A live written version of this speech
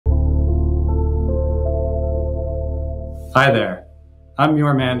Hi there, I'm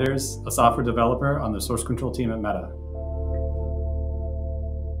Muir Manders, a software developer on the source control team at Meta.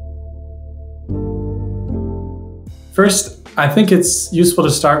 First, I think it's useful to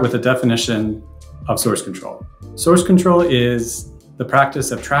start with a definition of source control. Source control is the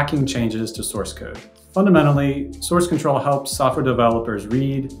practice of tracking changes to source code. Fundamentally, source control helps software developers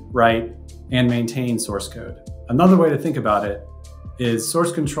read, write, and maintain source code. Another way to think about it is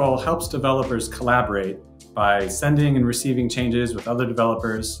source control helps developers collaborate by sending and receiving changes with other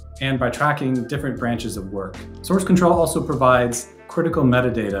developers and by tracking different branches of work. Source control also provides critical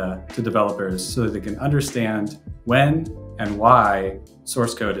metadata to developers so that they can understand when and why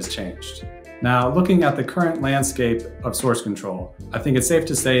source code has changed. Now, looking at the current landscape of source control, I think it's safe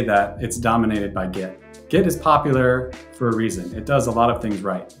to say that it's dominated by Git. Git is popular for a reason. It does a lot of things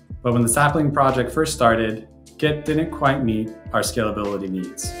right. But when the Sapling project first started, Git didn't quite meet our scalability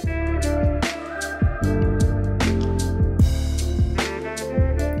needs.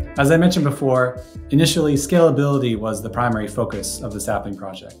 As I mentioned before, initially scalability was the primary focus of the Sapling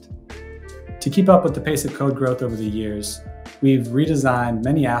project. To keep up with the pace of code growth over the years, we've redesigned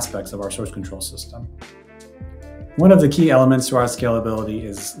many aspects of our source control system. One of the key elements to our scalability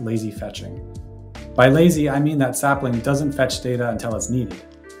is lazy fetching. By lazy, I mean that Sapling doesn't fetch data until it's needed.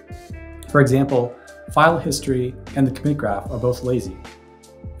 For example, file history and the commit graph are both lazy.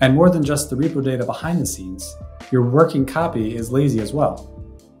 And more than just the repo data behind the scenes, your working copy is lazy as well.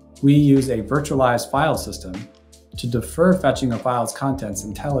 We use a virtualized file system to defer fetching a file's contents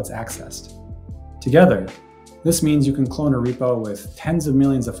until it's accessed. Together, this means you can clone a repo with tens of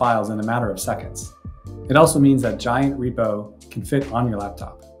millions of files in a matter of seconds. It also means that giant repo can fit on your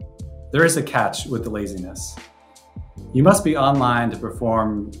laptop. There is a catch with the laziness. You must be online to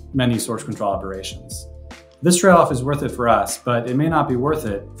perform many source control operations. This trade-off is worth it for us, but it may not be worth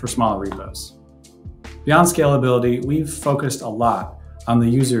it for smaller repos. Beyond scalability, we've focused a lot on the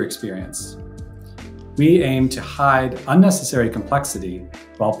user experience. We aim to hide unnecessary complexity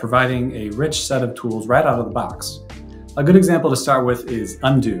while providing a rich set of tools right out of the box. A good example to start with is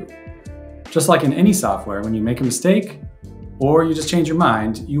undo. Just like in any software, when you make a mistake or you just change your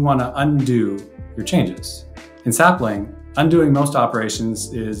mind, you want to undo your changes. In Sapling, undoing most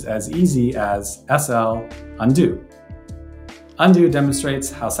operations is as easy as SL undo. Undo demonstrates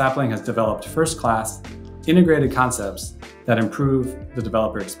how Sapling has developed first-class, integrated concepts that improve the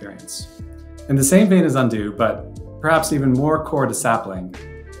developer experience. In the same vein as undo, but perhaps even more core to Sapling,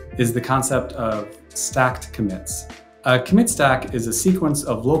 is the concept of stacked commits. A commit stack is a sequence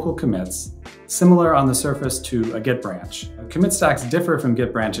of local commits, similar on the surface to a Git branch. Commit stacks differ from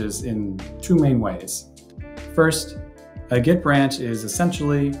Git branches in two main ways. First, a Git branch is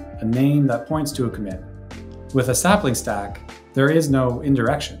essentially a name that points to a commit. With a Sapling stack, there is no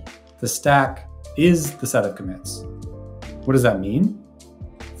indirection. The stack is the set of commits. What does that mean?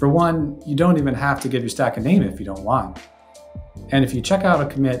 For one, you don't even have to give your stack a name if you don't want. And if you check out a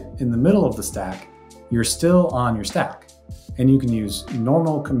commit in the middle of the stack, you're still on your stack, and you can use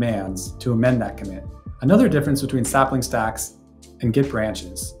normal commands to amend that commit. Another difference between Sapling stacks and Git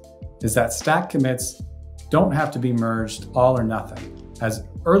branches is that stack commits don't have to be merged all or nothing. As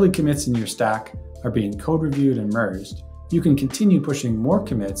early commits in your stack are being code reviewed and merged, you can continue pushing more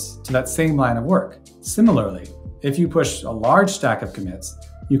commits to that same line of work. Similarly, if you push a large stack of commits,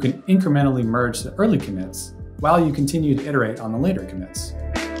 you can incrementally merge the early commits while you continue to iterate on the later commits.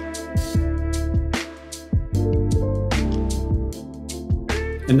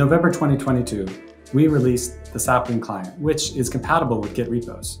 In November 2022, we released the Sapling client, which is compatible with Git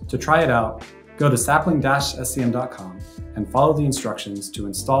repos. To try it out, go to sapling-scm.com and follow the instructions to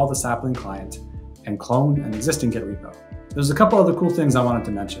install the Sapling client and clone an existing Git repo. There's a couple other cool things I wanted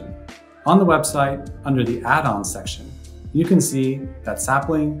to mention. On the website, under the add-ons section, you can see that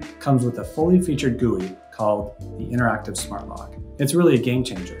Sapling comes with a fully featured GUI called the Interactive Smartlog. It's really a game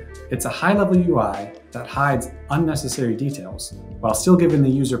changer. It's a high-level UI that hides unnecessary details while still giving the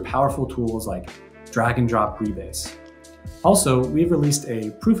user powerful tools like drag and drop rebase. Also, we've released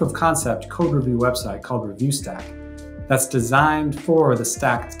a proof of concept code review website called ReviewStack that's designed for the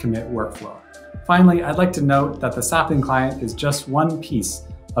stacked commit workflow. Finally, I'd like to note that the Sapling client is just one piece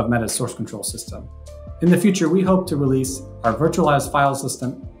of Meta's source control system. In the future, we hope to release our virtualized file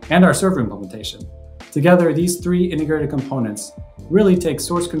system and our server implementation. Together, these three integrated components really take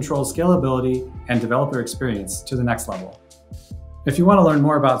source control scalability and developer experience to the next level. If you want to learn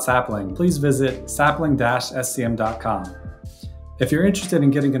more about Sapling, please visit sapling-scm.com. If you're interested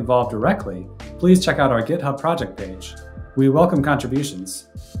in getting involved directly, please check out our GitHub project page. We welcome contributions.